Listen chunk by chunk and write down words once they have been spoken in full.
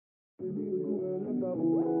For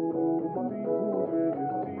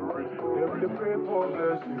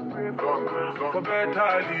better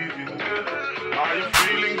living, are you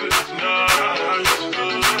feeling good tonight?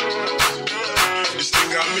 This thing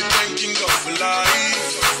got me thinking of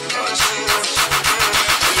life.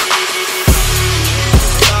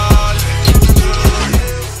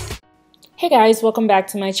 Hey guys, welcome back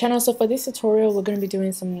to my channel. So for this tutorial, we're going to be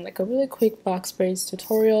doing a really quick box braids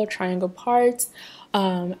tutorial, triangle parts.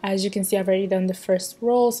 As you can see, I've already done the first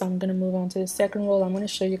roll, so I'm going to move on to the second roll. I'm going to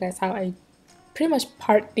show you guys how I pretty much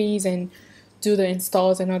part these and do the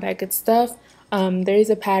installs and all that good stuff. There is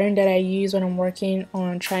a pattern that I use when I'm working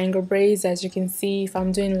on triangle braids. As you can see, if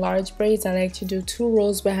I'm doing large braids, I like to do 2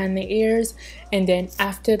 rows behind the ears, and then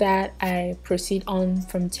after that I proceed on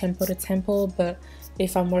from temple to temple. But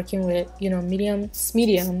if I'm working with, medium,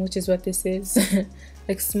 which is what this is,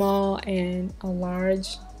 like small and a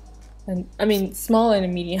large, and I mean small and a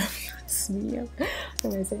medium. It's medium.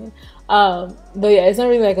 What am I saying? But yeah, it's not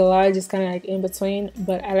really like a large, it's kind of like in between.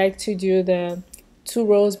 But I like to do the 2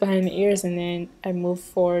 rows behind the ears, and then I move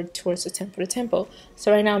forward towards the temple to temple.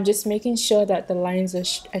 So right now I'm just making sure that the lines are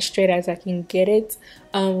as straight as I can get it.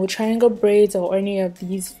 With triangle braids or any of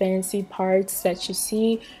these fancy parts that you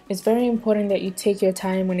see, it's very important that you take your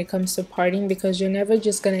time when it comes to parting, because you're never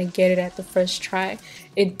just gonna get it at the first try.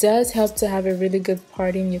 It does help to have a really good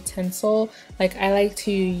parting utensil. Like I like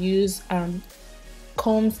to use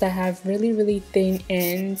combs that have really thin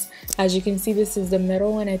ends. As you can see, this is the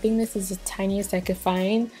metal one. I think this is the tiniest I could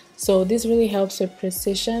find, so this really helps with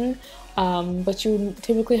precision. But you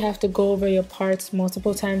typically have to go over your parts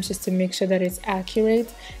multiple times just to make sure that it's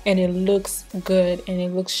accurate and it looks good and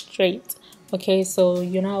it looks straight. Okay, so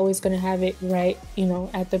you're not always gonna have it right,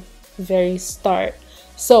 at the very start.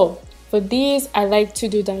 So for these, I like to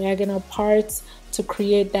do diagonal parts to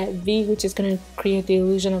create that V, which is going to create the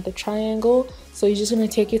illusion of the triangle. So you're just going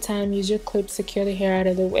to take your time, use your clip, secure the hair out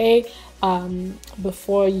of the way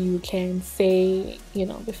before you can say,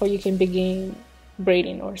 before you can begin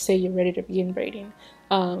braiding, or say you're ready to begin braiding.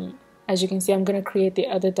 As you can see, I'm going to create the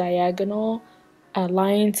other diagonal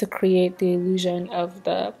line to create the illusion of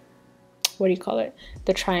the,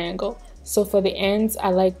 the triangle. So for the ends, I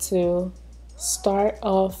like to start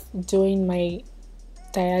off doing my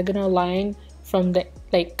diagonal line from the,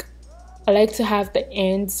 I like to have the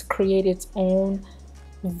ends create its own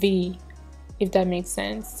V, if that makes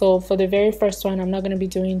sense. So for the very first one, I'm not going to be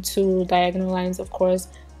doing 2 diagonal lines. Of course,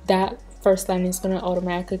 that first line is going to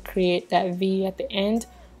automatically create that V at the end,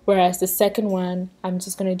 whereas the second one, I'm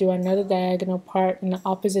just going to do another diagonal part in the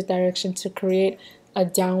opposite direction to create a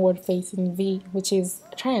downward facing V, which is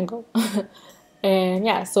a triangle. And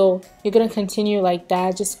yeah, so you're going to continue like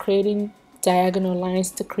that, just creating diagonal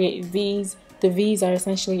lines to create V's. The V's are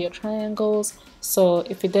essentially your triangles, so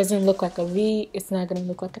if it doesn't look like a V, it's not going to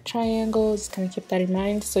look like a triangle. Just kind of keep that in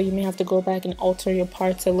mind. So you may have to go back and alter your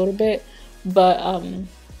parts a little bit, but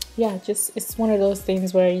yeah, it's one of those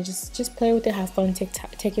things where you just play with it, have fun,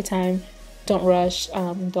 take your time, don't rush,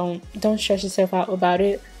 don't stress yourself out about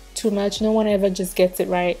it too much. No one ever just gets it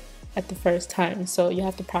right at the first time, so you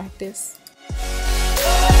have to practice.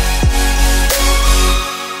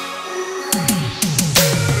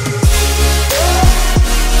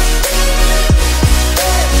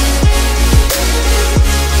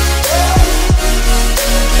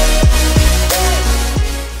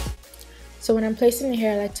 So when I'm placing the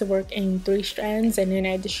hair, I like to work in 3 strands, and then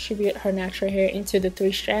I distribute her natural hair into the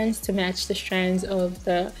 3 strands to match the strands of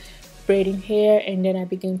the braiding hair, and then I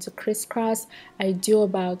begin to crisscross. I do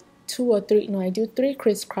about 3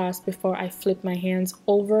 crisscross before I flip my hands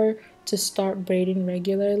over to start braiding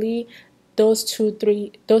regularly. Those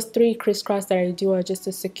 3 crisscross that I do are just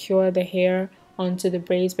to secure the hair onto the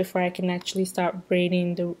braids before I can actually start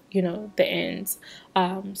braiding the ends.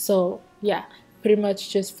 So yeah, pretty much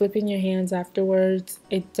just flipping your hands afterwards.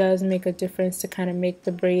 It does make a difference to kind of make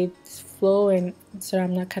the braids flow, and so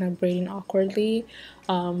I'm not kind of braiding awkwardly.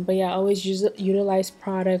 But yeah, I always utilize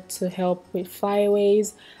product to help with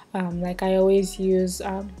flyaways. Like I always use,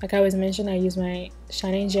 like I always mentioned, I use my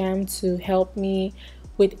Shine and Jam to help me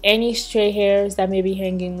with any stray hairs that may be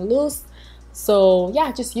hanging loose. So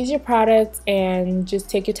yeah, just use your product and just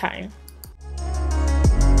take your time.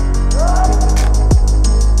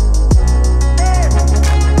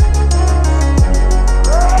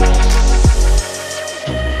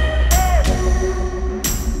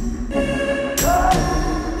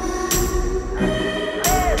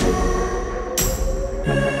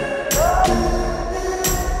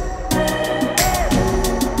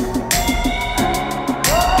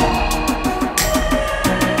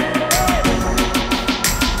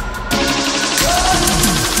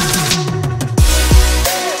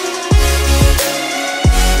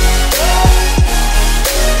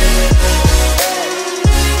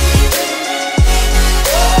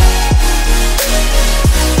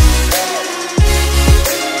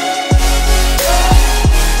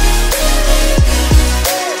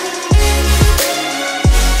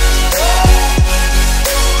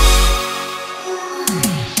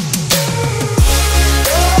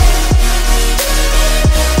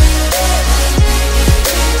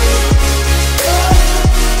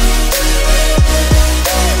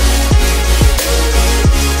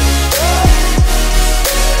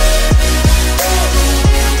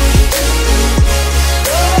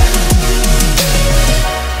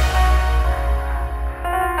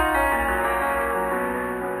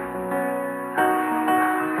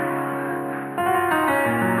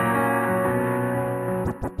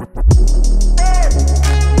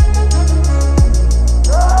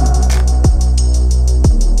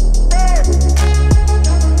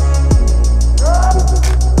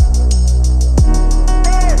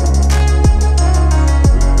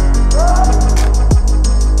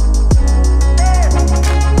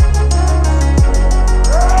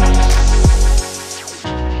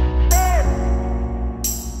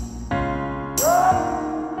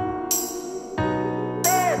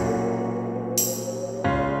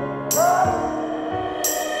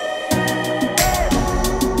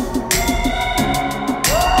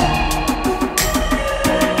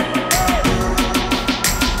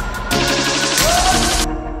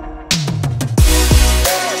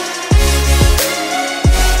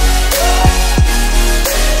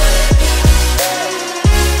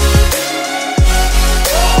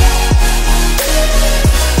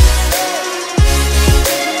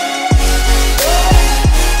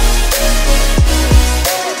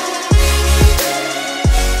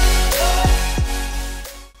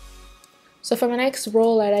 So for my next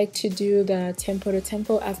roll, I like to do the tempo to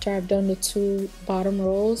tempo after I've done the 2 bottom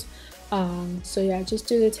rolls. So yeah, just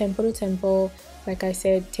do the tempo to tempo. Like I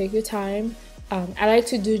said, take your time. I like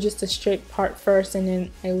to do just a straight part first, and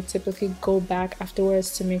then I would typically go back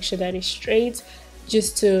afterwards to make sure that it's straight,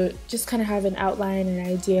 just kind of have an outline, an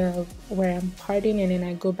idea of where I'm parting, and then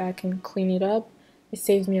I go back and clean it up. It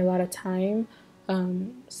saves me a lot of time,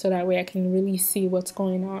 so that way I can really see what's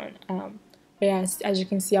going on. But yeah, as you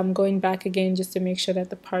can see, I'm going back again just to make sure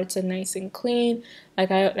that the parts are nice and clean.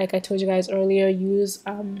 Like I told you guys earlier, use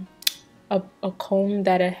a comb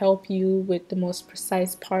that'll help you with the most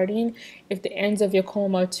precise parting. If the ends of your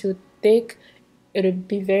comb are too thick, it'll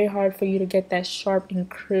be very hard for you to get that sharp and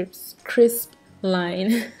crisp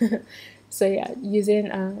line. So yeah,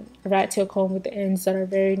 using a rat tail comb with the ends that are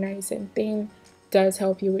very nice and thin does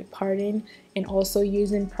help you with parting. And also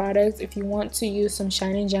using products, if you want to use some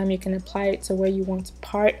shine and jam, you can apply it to where you want to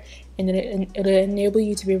part, and then it'll enable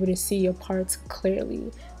you to be able to see your parts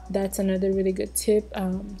clearly. That's another really good tip,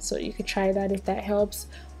 so you could try that if that helps.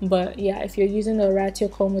 But yeah, if you're using the rat tail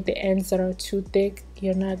comb with the ends that are too thick,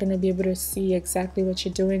 you're not going to be able to see exactly what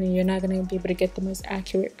you're doing, and you're not going to be able to get the most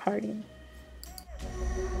accurate parting.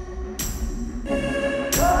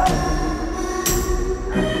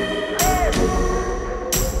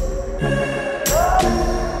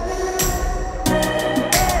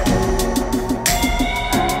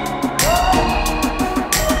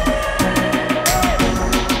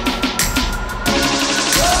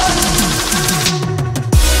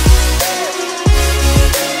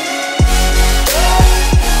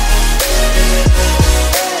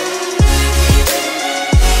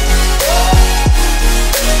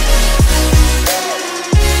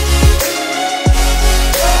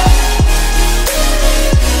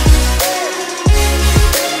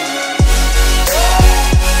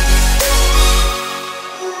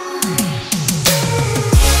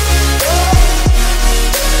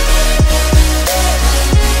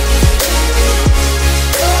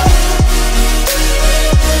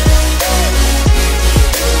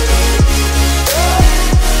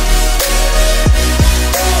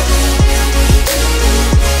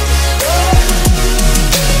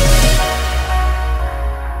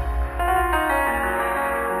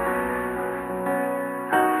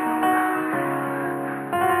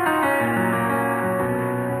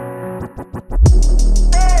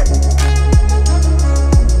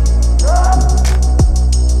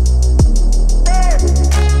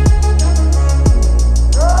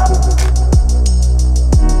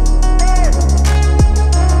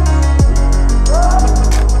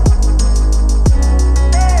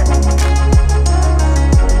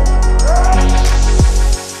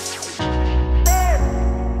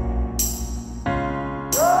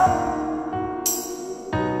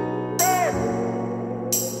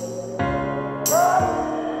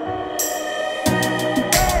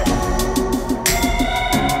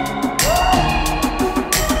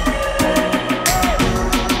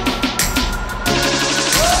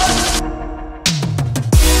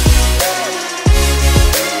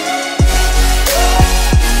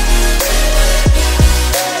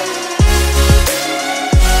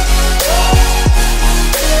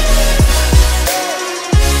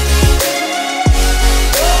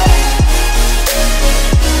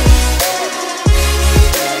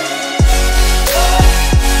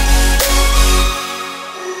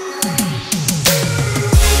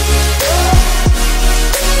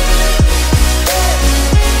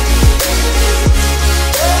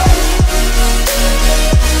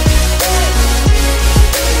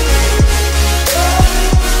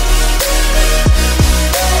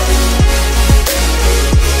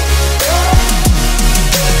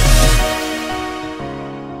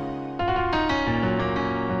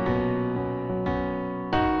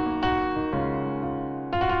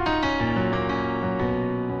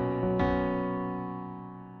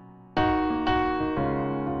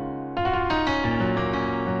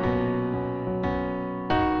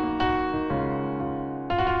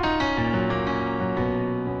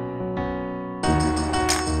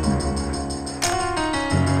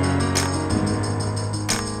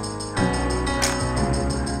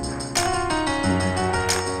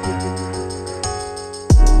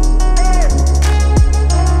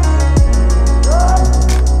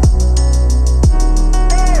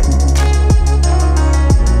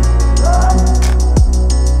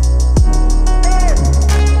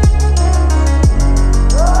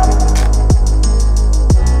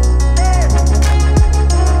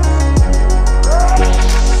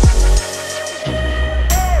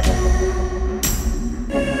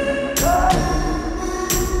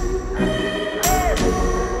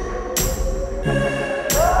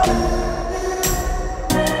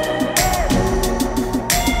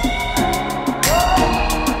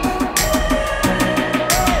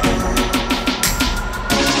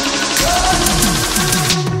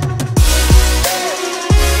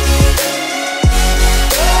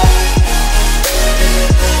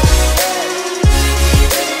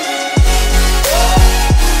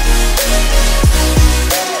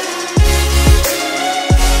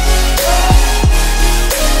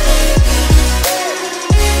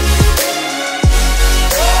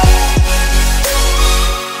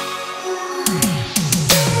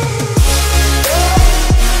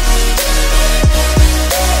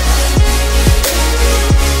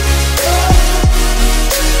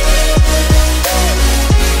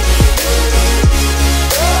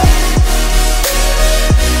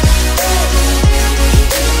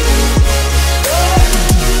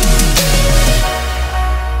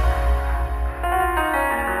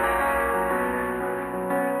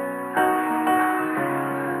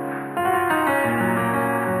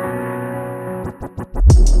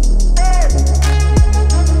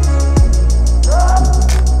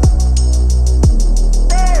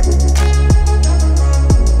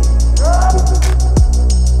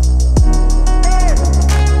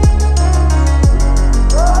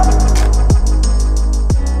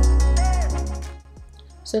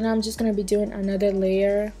 now I'm just going to be doing another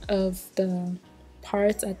layer of the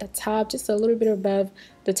parts at the top, just a little bit above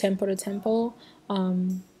the temple to temple.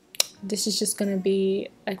 This is just going to be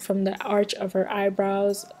like from the arch of her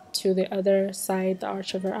eyebrows to the other side, the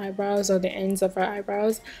arch of her eyebrows, or the ends of her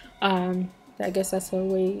eyebrows. I guess that's a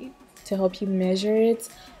way to help you measure it.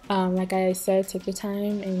 Like I said, take your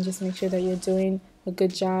time and just make sure that you're doing a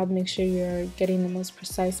good job. Make sure you're getting the most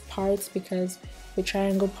precise parts, because with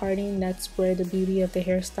triangle parting, that's where the beauty of the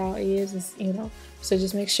hairstyle is, you know. So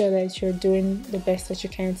just make sure that you're doing the best that you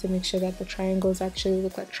can to make sure that the triangles actually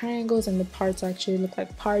look like triangles and the parts actually look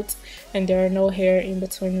like parts, and there are no hair in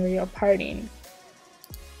between where you're parting.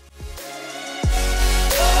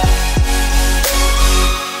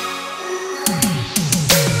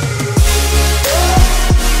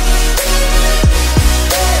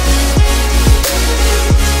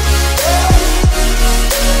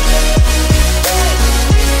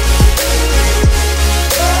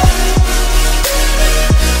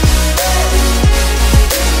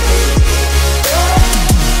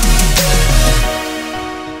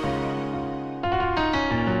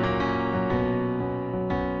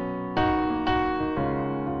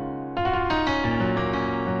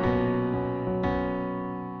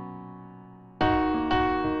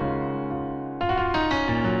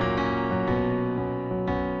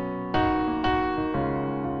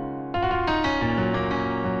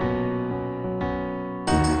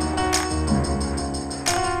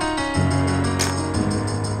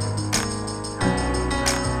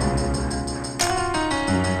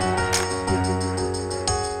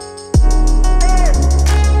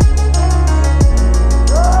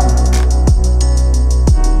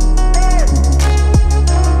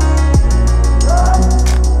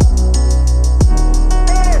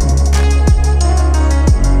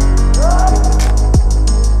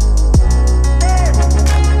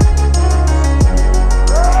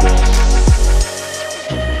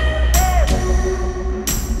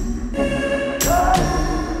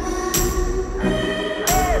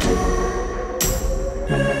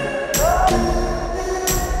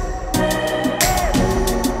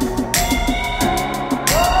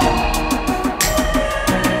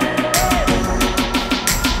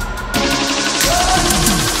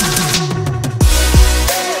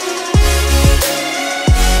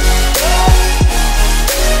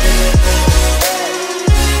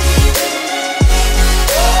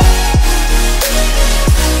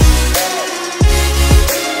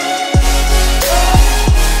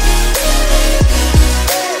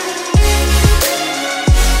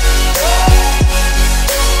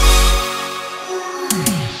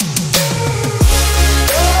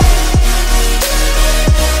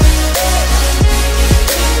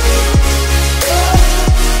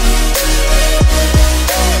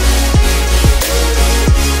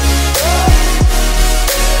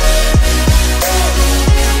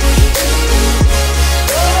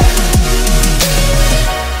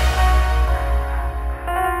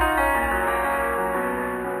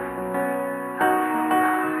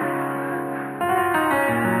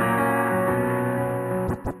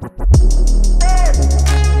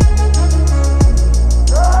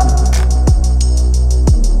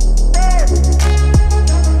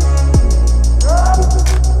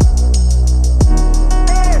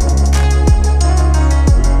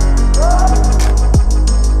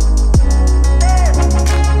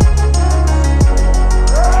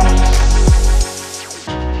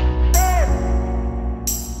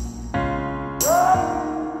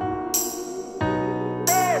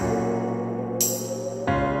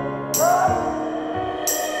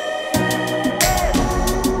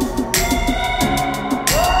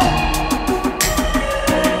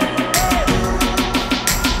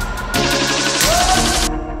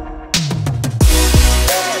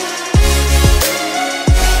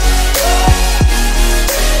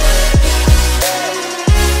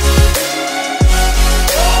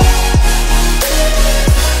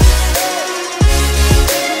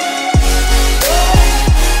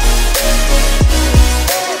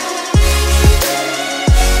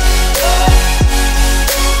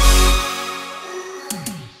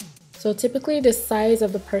 So typically the size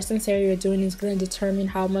of the person's hair you're doing is going to determine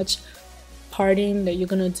how much parting that you're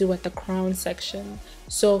going to do at the crown section.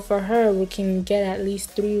 So for her, we can get at least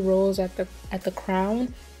 3 rolls at the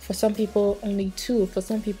crown. For some people, only 2. For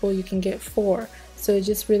some people, you can get 4. So it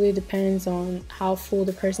just really depends on how full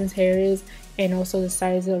the person's hair is and also the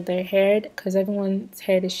size of their head, because everyone's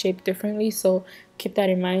head is shaped differently. So keep that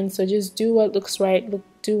in mind. So just do what looks right,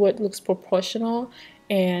 do what looks proportional,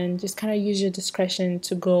 and just kind of use your discretion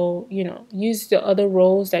to go, you know, use the other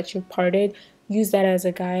rolls that you parted, use that as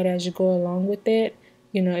a guide as you go along with it.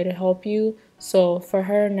 You know, it'll help you. So for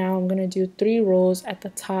her now, I'm gonna do 3 rows at the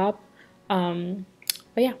top. But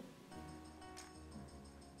yeah.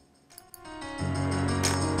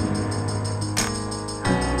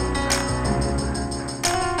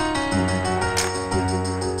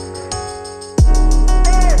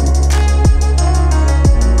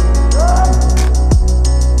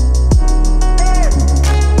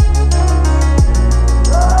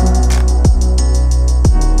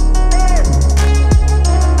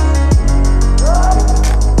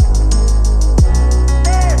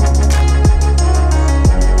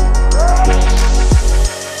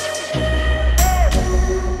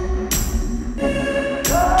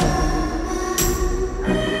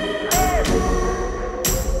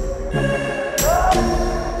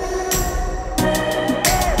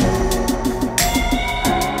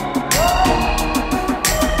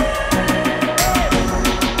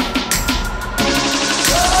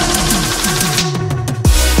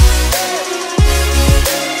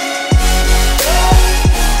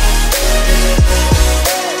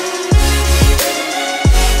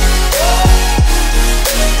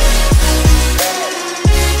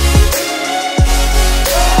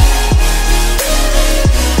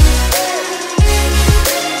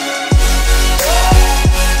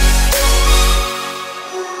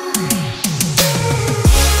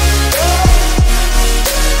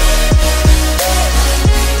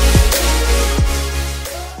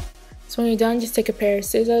 So when you're done, just take a pair of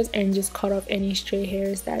scissors and just cut off any stray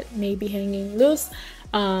hairs that may be hanging loose.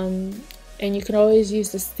 And you can always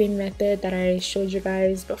use the steam method that I showed you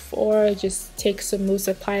guys before. Just take some mousse,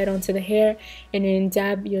 apply it onto the hair, and then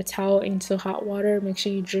dab your towel into hot water. Make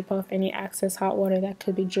sure you drip off any excess hot water that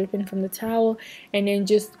could be dripping from the towel, and then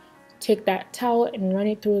just take that towel and run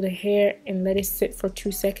it through the hair and let it sit for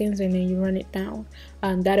 2 seconds, and then you run it down.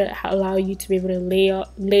 That'll allow you to be able to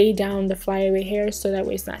lay down the flyaway hair so that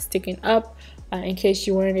way it's not sticking up. In case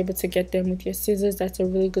you weren't able to get them with your scissors, that's a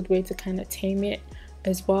really good way to kind of tame it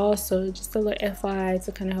as well. So just a little FYI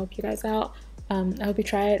to kind of help you guys out. I hope you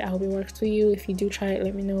try it. I hope it works for you. If you do try it,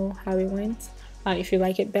 let me know how it went. If you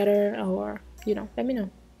like it better, or let me know.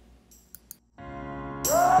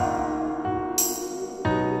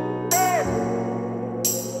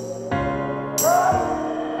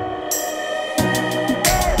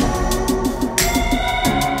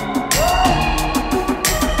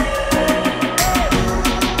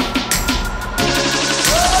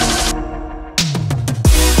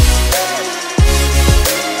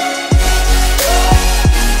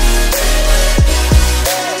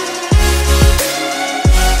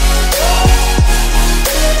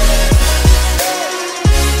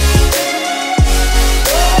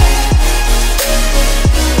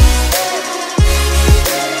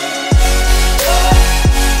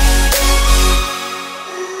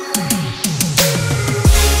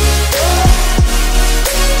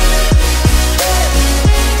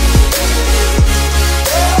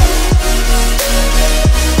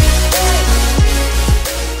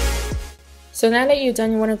 So now that you're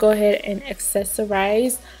done, you want to go ahead and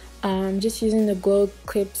accessorize. Just using the glow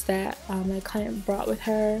clips that my client brought with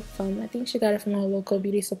her from, I think she got it from her local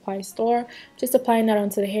beauty supply store. Just applying that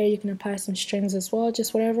onto the hair. You can apply some strings as well,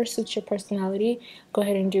 just whatever suits your personality. Go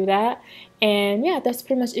ahead and do that. And yeah, that's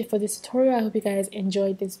pretty much it for this tutorial. I hope you guys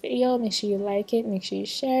enjoyed this video. Make sure you like it, make sure you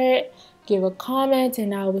share it, give a comment,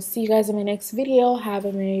 and I will see you guys in my next video. Have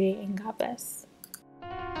a great day and God bless.